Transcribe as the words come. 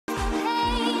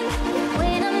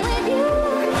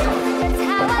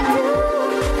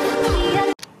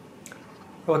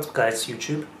What's up guys,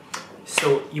 YouTube?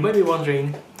 So you might be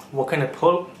wondering what kind of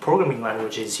programming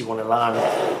languages you want to learn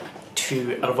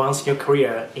to advance your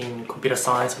career in computer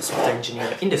science or software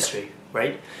engineering industry,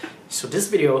 right? So this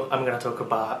video I'm going to talk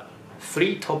about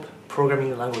 3 top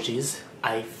programming languages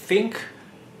I think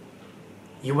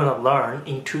you want to learn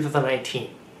in 2018.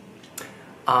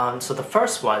 So the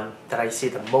first one that I see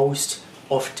the most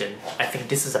often, I think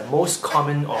this is the most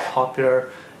common or popular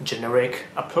generic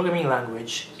programming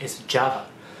language, is Java.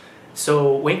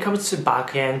 So when it comes to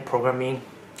backend programming,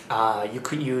 you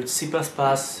could use C++,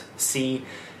 C,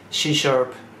 C#,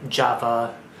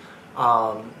 Java.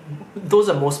 Those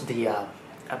are most of the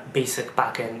basic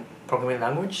backend programming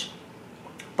language.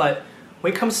 But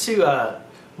when it comes to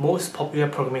most popular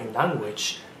programming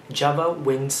language, Java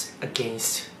wins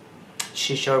against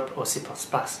C# or C++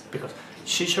 because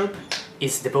C#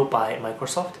 is developed by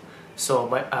Microsoft. So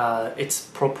it's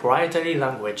proprietary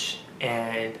language,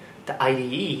 and the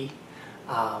IDE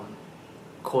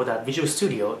called Visual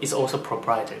Studio is also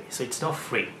proprietary, so it's not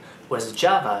free. Whereas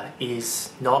Java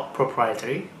is not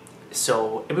proprietary,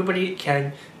 so everybody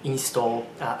can install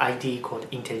IDE called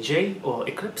IntelliJ or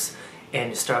Eclipse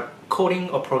and start coding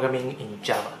or programming in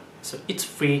Java. So it's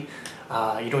free.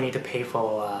 You don't need to pay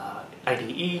for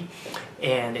IDE,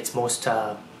 and it's most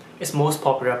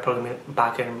popular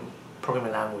backend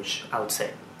programming language, I would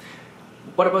say.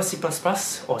 What about C++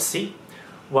 or C?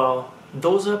 Well,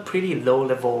 those are pretty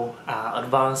low-level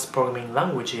advanced programming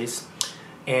languages,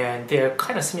 and they're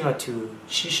kind of similar to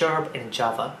C# and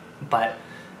Java, but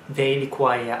they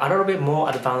require a little bit more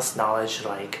advanced knowledge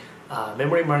like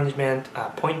memory management,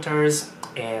 pointers,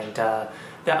 and they're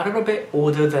a little bit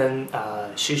older than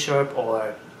C#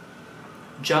 or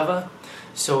Java,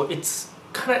 so it's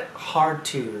kind of hard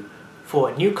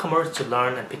for newcomers to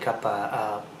learn and pick up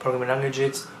programming language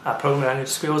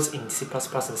skills in C++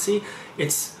 and C.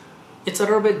 It's a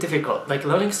little bit difficult. Like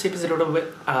learning C is a little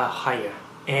bit higher,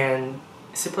 and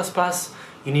C++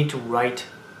 you need to write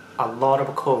a lot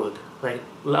of code, like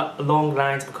long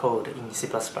lines of code in C++.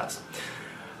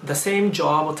 The same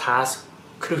job or task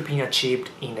could have been achieved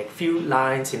in like few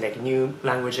lines in like new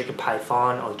language like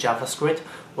Python or JavaScript,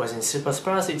 whereas in C++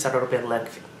 it's a little bit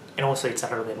lengthy, and also it's a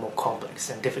little bit more complex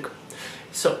and difficult.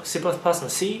 So C++ and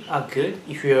C are good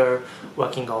if you're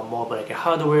working on more like a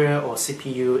hardware or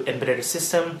CPU embedded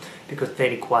system, because they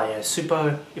require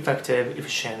super effective,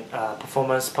 efficient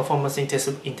performance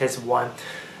intensive one.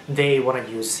 They want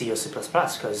to use C or C++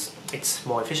 because it's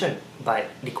more efficient, but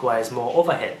requires more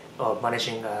overhead of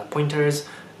managing pointers,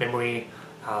 memory,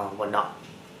 whatnot.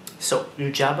 So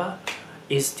Java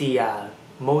is the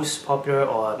most popular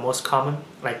or most common,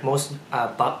 like most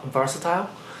versatile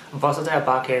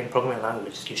backend programming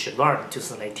language you should learn in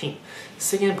 2018.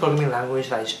 Second programming language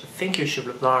that I think you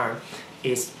should learn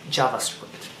is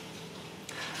JavaScript.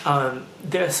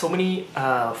 There are so many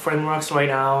frameworks right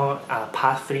now.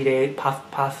 Past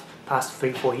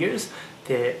 3-4 years,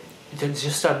 there's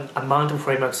just an amount of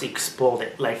frameworks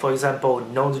exploded. Like for example,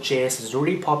 Node.js is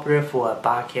really popular for a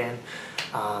backend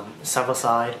server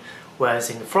side. Whereas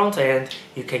in the front end,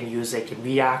 you can use like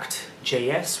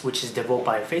React.js, which is developed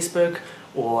by Facebook,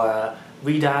 or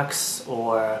Redux,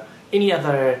 or any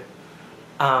other.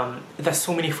 There's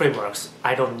so many frameworks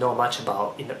I don't know much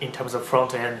about in terms of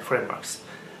front end frameworks.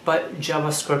 But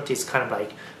JavaScript is kind of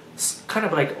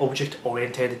like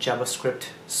object-oriented JavaScript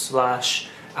slash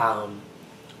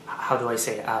how do I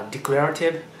say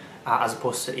declarative as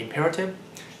opposed to imperative.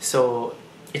 So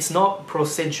it's not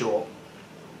procedural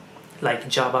like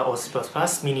Java or C++,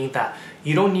 meaning that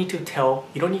you don't need to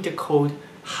code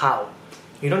how.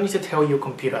 You don't need to tell your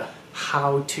computer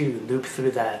how to loop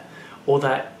through all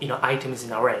the items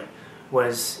in an array.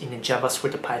 Whereas in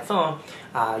JavaScript or Python,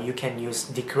 you can use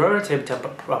declarative type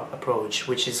of approach,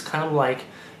 which is kind of like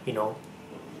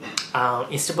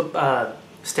instead of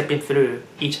stepping through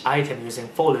each item using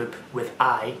for loop with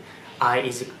I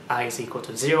is equal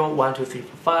to 0, 1, 2, 3,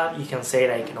 4, 5. You can say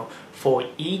like for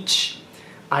each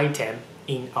item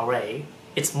in array,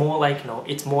 it's more like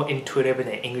it's more intuitive than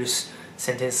English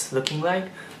sentence looking like.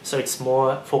 So it's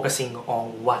more focusing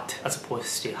on what as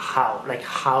opposed to how, like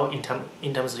how in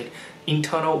terms of like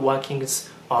internal workings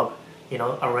of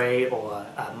array or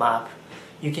map.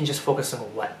 You can just focus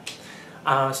on what.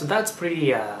 So that's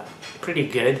pretty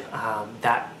good.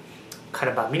 That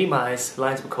kind of minimize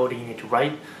lines of code you need to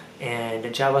write. And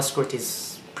JavaScript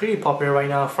is pretty popular right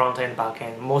now, front end, back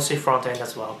end, mostly front end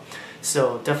as well.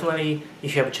 So definitely,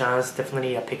 if you have a chance,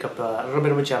 definitely pick up a little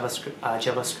bit of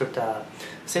JavaScript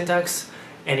syntax.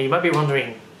 And you might be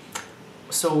wondering,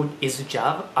 so is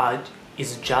Java and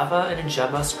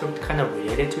JavaScript kind of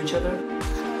related to each other?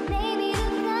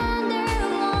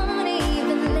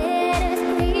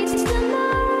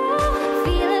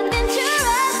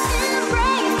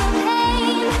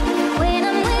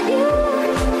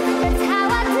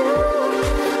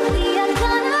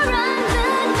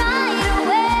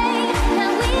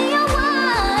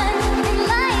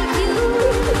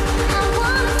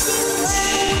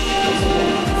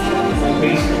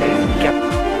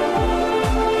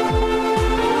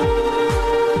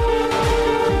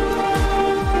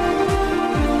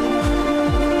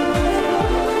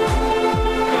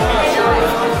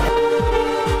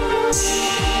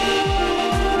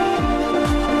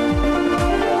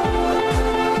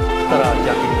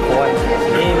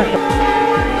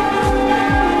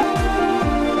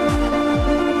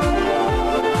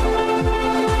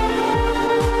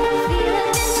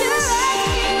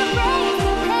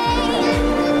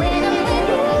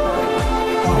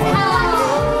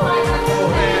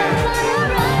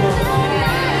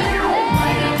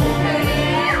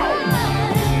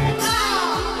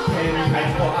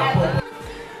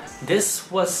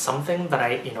 This was something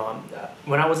that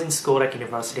when I was in school, like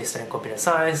university studying computer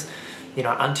science,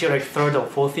 until like 3rd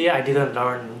or 4th year, I didn't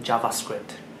learn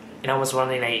JavaScript. And I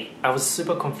was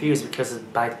super confused because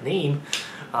by the name,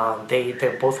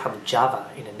 they both have Java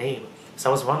in the name. So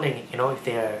I was wondering, if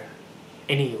they're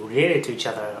any related to each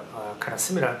other, kind of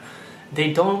similar.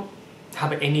 They don't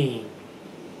have any,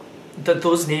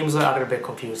 those names are a little bit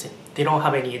confusing. They're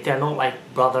not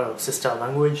like brother or sister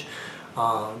language.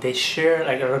 They share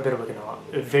like a little bit of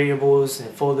variables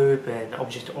and for loop and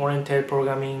object-oriented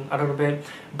programming a little bit,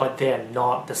 but they are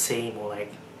not the same or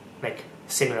like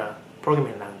similar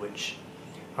programming language.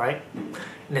 All right,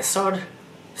 and the third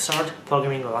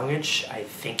programming language I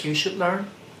think you should learn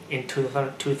in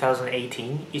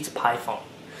 2018 is Python.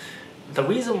 The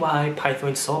reason why Python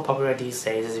is so popular these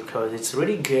days is because it's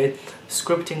really good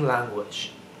scripting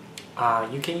language.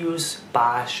 You can use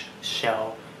Bash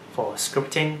shell for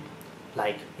scripting,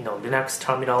 like Linux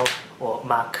terminal or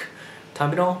Mac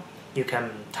terminal. You can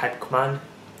type command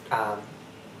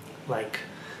like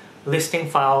listing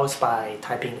files by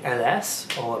typing ls,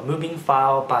 or moving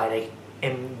file by like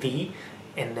mv,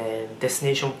 and then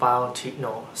destination file to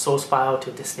source file to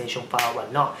destination file,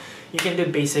 whatnot. You can do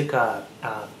basic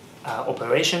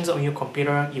operations on your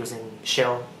computer using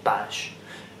shell bash.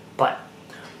 But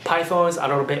Python is a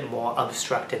little bit more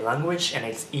abstracted language and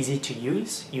it's easy to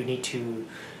use. You need to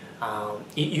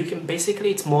you can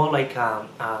basically, it's more like how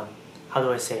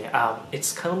do I say,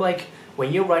 it's kind of like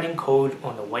when you're writing code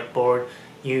on the whiteboard,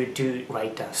 you do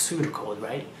write pseudocode,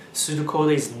 right?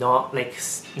 Pseudocode is not like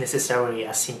necessarily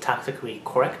syntactically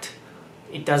correct.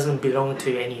 It doesn't belong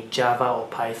to any Java or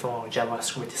Python or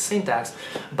JavaScript syntax,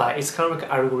 but it's kind of like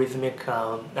algorithmic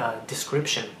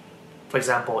description. For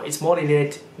example, it's more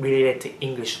related to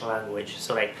English language.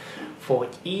 So like for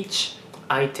each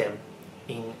item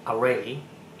in array,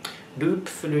 loop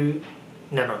through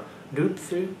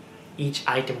each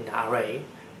item in the array,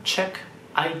 check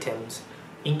items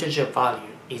integer value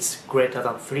is greater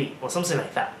than 3 or something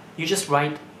like that. You just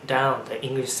write down the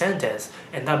English sentence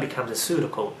and that becomes a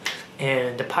pseudocode.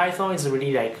 And the Python is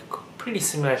really like pretty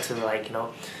similar to like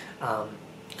kind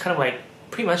of like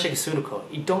pretty much like a pseudocode.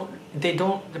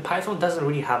 The Python doesn't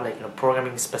really have like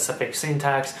programming specific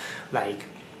syntax. Like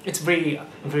it's very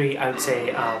I would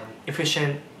say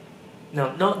efficient.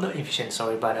 No, not efficient.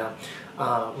 Sorry, but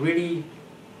really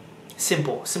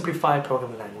simplified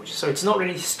programming language. So it's not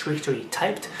really strictly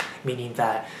typed, meaning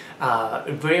that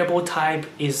variable type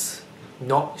is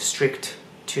not strict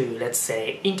to, let's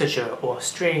say, integer or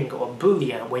string or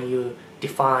boolean when you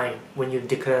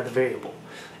declare the variable.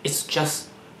 It's just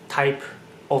type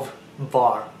of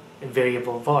var,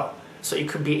 variable var. So it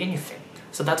could be anything.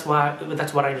 So that's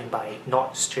what I mean by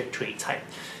not strictly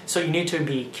typed. So you need to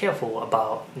be careful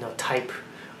about type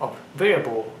of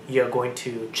variable you're going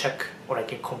to check or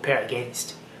like compare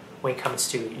against when it comes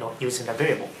to using the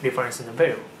variable, referencing the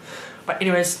variable. But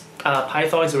anyways,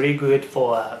 Python is really good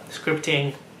for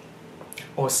scripting,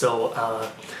 also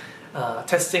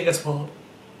testing as well,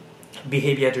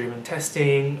 behavior-driven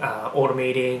testing,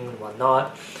 automating and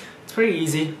whatnot. It's pretty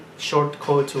easy, short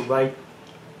code to write,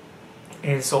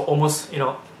 and so almost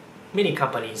many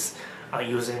companies are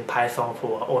using Python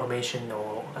for automation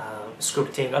or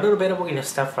scripting, a little bit of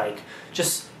stuff like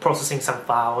just processing some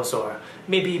files or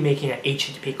maybe making an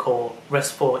HTTP call,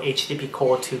 RESTful HTTP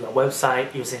call to a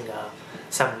website using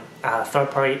some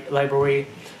third-party library.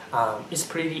 It's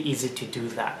pretty easy to do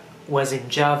that. Whereas in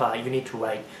Java, you need to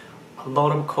write a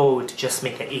lot of code to just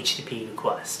make an HTTP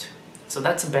request. So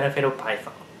that's the benefit of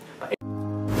Python.